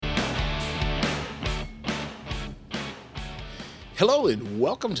Hello and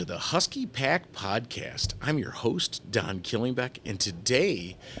welcome to the Husky Pack Podcast. I'm your host, Don Killingbeck, and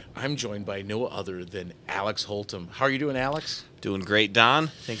today I'm joined by no other than Alex Holtum. How are you doing, Alex? Doing great, Don.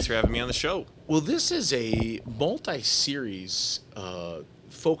 Thanks for having me on the show. Well, this is a multi-series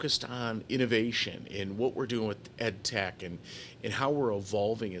focused on innovation and what we're doing with ed tech and how we're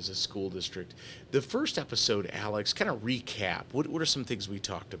evolving as a school district. The first episode, Alex, kind of recap. What are some things we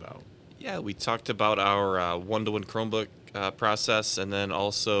talked about? Yeah, we talked about our one-to-one Chromebook process, and then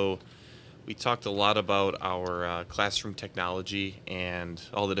also we talked a lot about our classroom technology and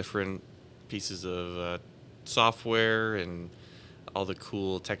all the different pieces of software and all the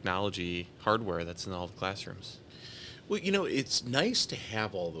cool technology hardware that's in all the classrooms. Well, it's nice to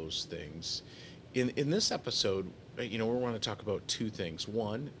have all those things. In this episode, we want to talk about two things.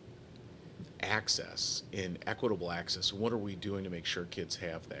 One, access and equitable access. What are we doing to make sure kids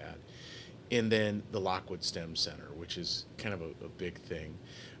have that? And then the Lockwood STEM Center, which is kind of a big thing.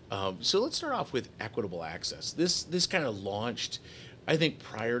 So let's start off with equitable access. This kind of launched, I think,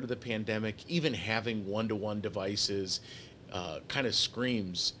 prior to the pandemic. Even having one-to-one devices kind of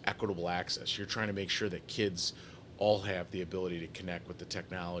screams equitable access. You're trying to make sure that kids all have the ability to connect with the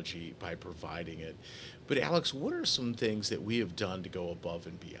technology by providing it. But Alex, what are some things that we have done to go above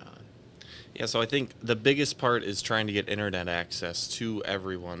and beyond? Yeah, so I think the biggest part is trying to get internet access to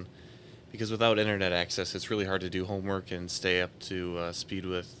everyone, because without internet access, it's really hard to do homework and stay up to speed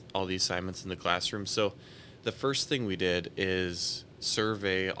with all the assignments in the classroom. So the first thing we did is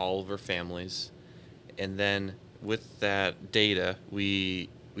survey all of our families, and then with that data, we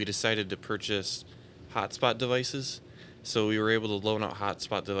decided to purchase hotspot devices. So we were able to loan out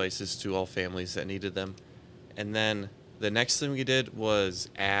hotspot devices to all families that needed them. And then the next thing we did was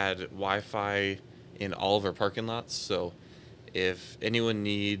add Wi-Fi in all of our parking lots. So if anyone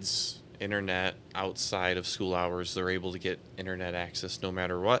needs internet outside of school hours, they're able to get internet access no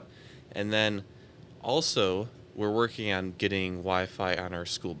matter what. And then also, we're working on getting Wi-Fi on our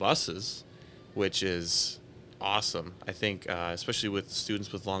school buses, which is awesome. I think, especially with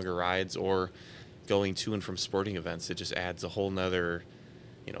students with longer rides or going to and from sporting events, it just adds a whole nother,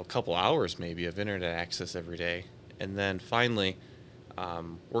 couple hours maybe of internet access every day. And then finally,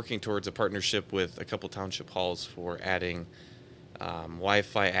 working towards a partnership with a couple township halls for adding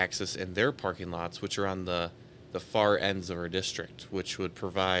Wi-Fi access in their parking lots, which are on the far ends of our district, which would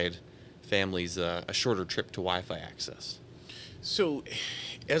provide families a shorter trip to Wi-Fi access. So,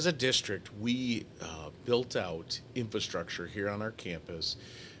 as a district, we built out infrastructure here on our campus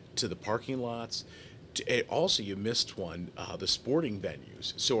to the parking lots. Also, you missed one, the sporting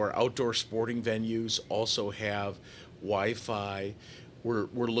venues. So, our outdoor sporting venues also have Wi-Fi. We're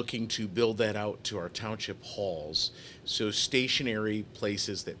looking to build that out to our township halls, so stationary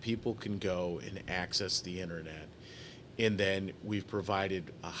places that people can go and access the internet. And then we've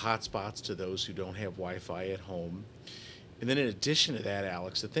provided hotspots to those who don't have Wi-Fi at home. And then in addition to that,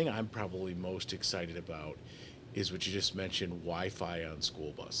 Alex, the thing I'm probably most excited about is what you just mentioned, Wi-Fi on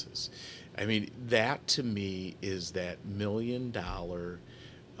school buses. I mean, that to me is that millionaire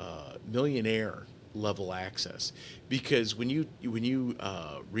level access, because when you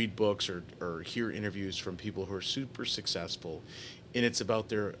read books or hear interviews from people who are super successful, and it's about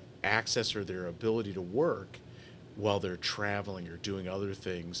their access or their ability to work while they're traveling or doing other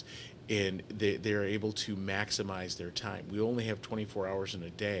things, and they're able to maximize their time. We only have 24 hours in a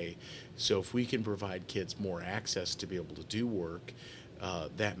day, so if we can provide kids more access to be able to do work,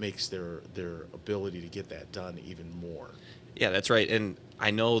 that makes their ability to get that done even more. Yeah, that's right. And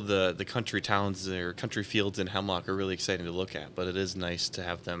I know the country towns or country fields in Hemlock are really exciting to look at, but it is nice to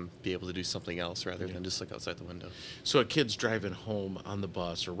have them be able to do something else rather than just look outside the window. So a kid's driving home on the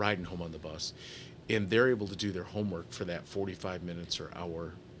bus or riding home on the bus, and they're able to do their homework for that 45 minutes or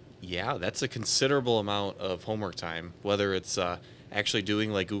hour. Yeah, that's a considerable amount of homework time, whether it's actually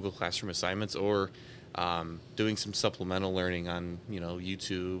doing like Google Classroom assignments or doing some supplemental learning on,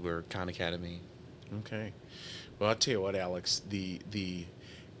 YouTube or Khan Academy. Okay. Well, I'll tell you what, Alex, the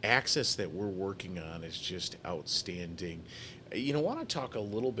access that we're working on is just outstanding. I want to talk a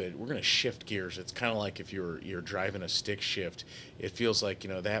little bit. We're going to shift gears. It's kind of like if you're driving a stick shift. It feels like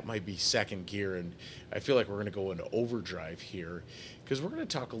that might be second gear, and I feel like we're going to go into overdrive here because we're going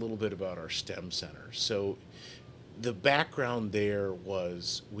to talk a little bit about our STEM center. So the background there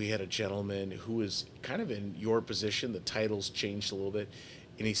was we had a gentleman who was kind of in your position. The titles changed a little bit,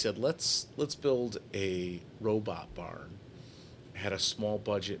 and he said, let's build a robot barn. Had a small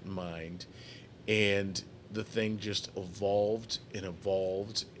budget in mind, and the thing just evolved and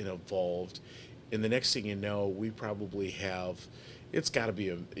evolved and evolved. And the next thing you know, we probably have, it's got to be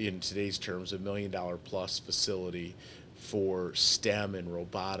in today's terms, $1 million plus facility for STEM and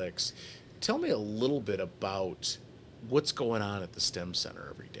robotics. Tell me a little bit about what's going on at the STEM Center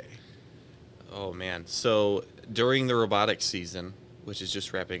every day. Oh man. So during the robotics season, which is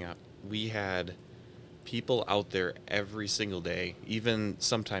just wrapping up, we had people out there every single day, even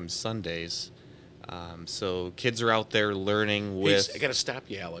sometimes Sundays. So kids are out there learning Hey, with. I got to stop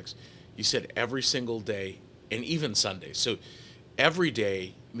you, Alex. You said every single day and even Sunday. So every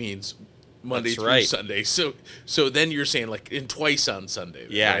day means Monday That's through right. Sunday. So then you're saying like and twice on Sunday.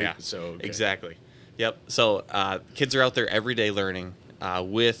 Yeah, right? yeah. So okay. Exactly. Yep. So kids are out there every day learning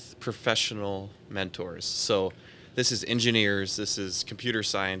with professional mentors. So this is engineers, this is computer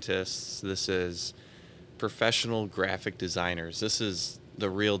scientists, this is professional graphic designers. This is the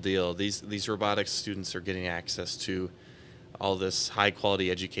real deal. These robotics students are getting access to all this high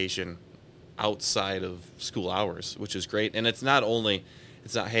quality education outside of school hours, which is great. And it's not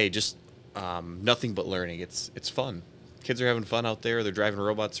hey just nothing but learning. It's fun. Kids are having fun out there. They're driving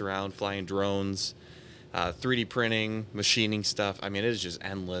robots around, flying drones, 3D printing, machining stuff. I mean, it is just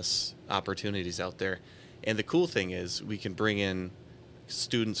endless opportunities out there. And the cool thing is we can bring in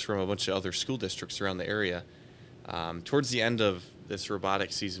students from a bunch of other school districts around the area. Towards the end of this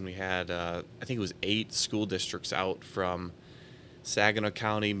robotics season, we had I think it was 8 school districts out from Saginaw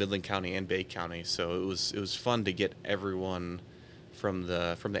County, Midland County, and Bay County. So it was fun to get everyone from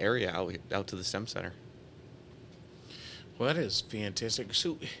the area out to the STEM Center. Well, that is fantastic.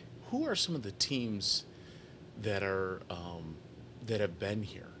 So, who are some of the teams that are that have been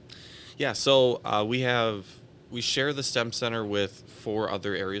here? Yeah, so we share the STEM Center with 4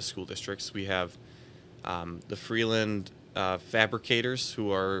 other area school districts. We have the Freeland Fabricators,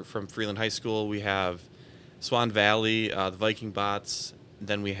 who are from Freeland High School. We have Swan Valley, the Viking Bots.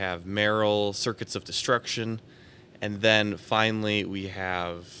 Then we have Merrill, Circuits of Destruction. And then finally we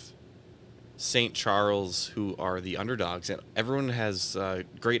have St. Charles, who are the underdogs. And everyone has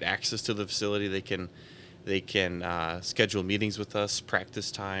great access to the facility. They can schedule meetings with us,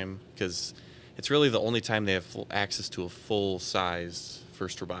 practice time, because it's really the only time they have full access to a full-sized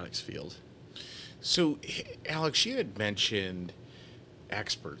FIRST Robotics field. So, Alex, you had mentioned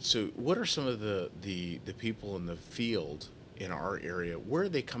experts. So, what are some of the people in the field in our area? Where are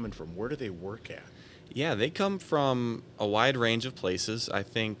they coming from? Where do they work at? Yeah, they come from a wide range of places. I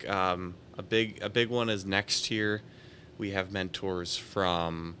think a big one is next year. We have mentors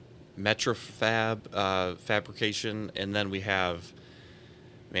from Metrofab fabrication, and then we have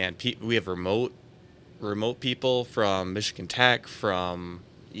we have remote people from Michigan Tech,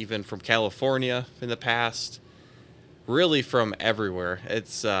 even from California in the past, really from everywhere.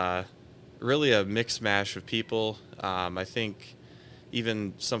 It's really a mixed mash of people. I think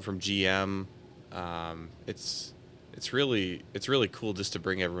even some from GM. It's really cool just to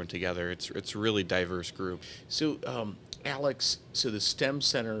bring everyone together. It's a really diverse group. So, Alex, so the STEM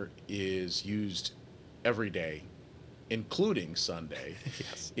Center is used every day, including Sunday.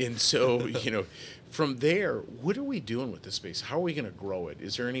 Yes. And so, from there, what are we doing with the space? How are we going to grow it?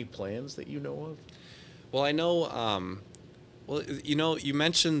 Is there any plans that you know of? Well, I know. You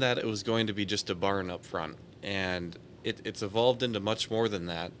mentioned that it was going to be just a barn up front, and it's evolved into much more than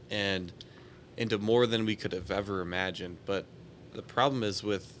that, and into more than we could have ever imagined. But the problem is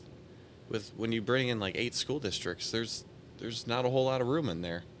with when you bring in like 8 school districts, there's not a whole lot of room in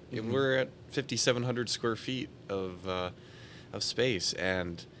there. And we're at 5,700 square feet of space,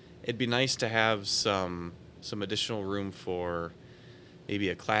 and it'd be nice to have some additional room for maybe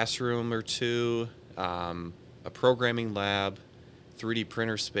a classroom or two, a programming lab, 3D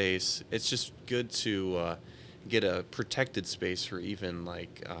printer space. It's just good to get a protected space for even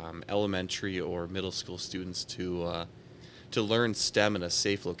like elementary or middle school students to learn STEM in a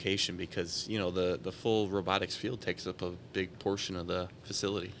safe location, because the full robotics field takes up a big portion of the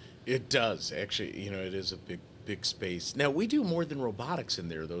facility. It does actually. It is a big space. Now we do more than robotics in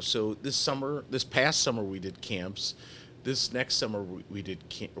there though. So this past summer we did camps. This next summer we're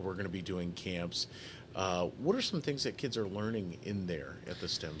going to be doing camps. What are some things that kids are learning in there at the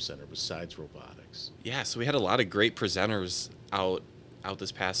STEM Center besides robotics? Yeah, so we had a lot of great presenters out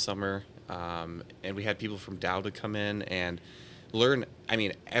this past summer, and we had people from Dow to come in and learn. I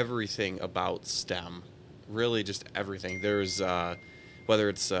mean, everything about STEM, really, just everything. There's whether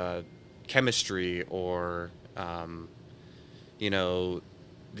it's chemistry or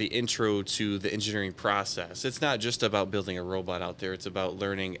the intro to the engineering process. It's not just about building a robot out there. It's about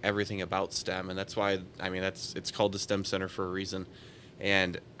learning everything about STEM, and that's why it's called the STEM Center for a reason.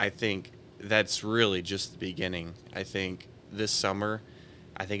 And I think that's really just the beginning. I think this summer,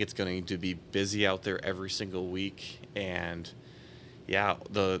 it's going to be busy out there every single week, and yeah,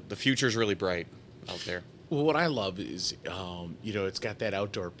 the future is really bright out there. Well, what I love is, it's got that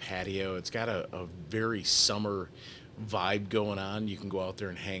outdoor patio. It's got a very summer vibe going on. You can go out there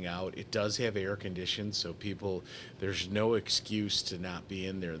and hang out. It does have air conditioning, so there's no excuse to not be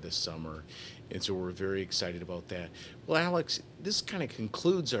in there this summer. And so we're very excited about that. Well, Alex, this kind of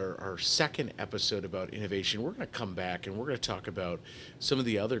concludes our second episode about innovation. We're going to come back and we're going to talk about some of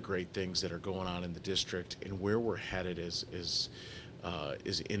the other great things that are going on in the district and where we're headed as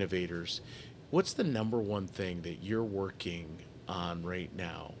innovators. What's the number one thing that you're working on right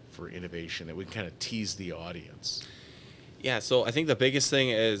now for innovation that we can kind of tease the audience? Yeah, so I think the biggest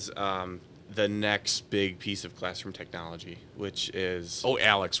thing is the next big piece of classroom technology, which is Oh,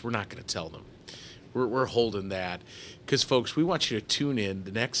 Alex, we're not going to tell them. We're holding that because, folks, we want you to tune in.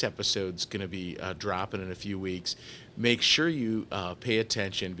 The next episode's going to be dropping in a few weeks. Make sure you pay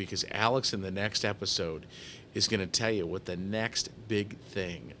attention because Alex in the next episode is going to tell you what the next big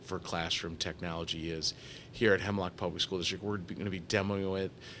thing for classroom technology is here at Hemlock Public School District. We're going to be demoing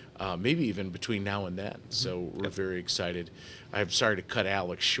it maybe even between now and then. So we're very excited. I'm sorry to cut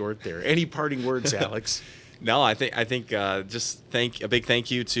Alex short there. Any parting words, Alex? No, I think just a big thank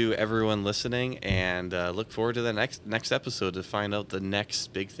you to everyone listening, and look forward to the next episode to find out the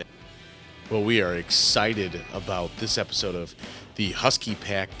next big thing. Well, we are excited about this episode of the Husky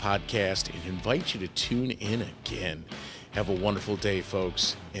Pack podcast and invite you to tune in again. Have a wonderful day,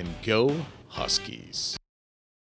 folks, and go Huskies.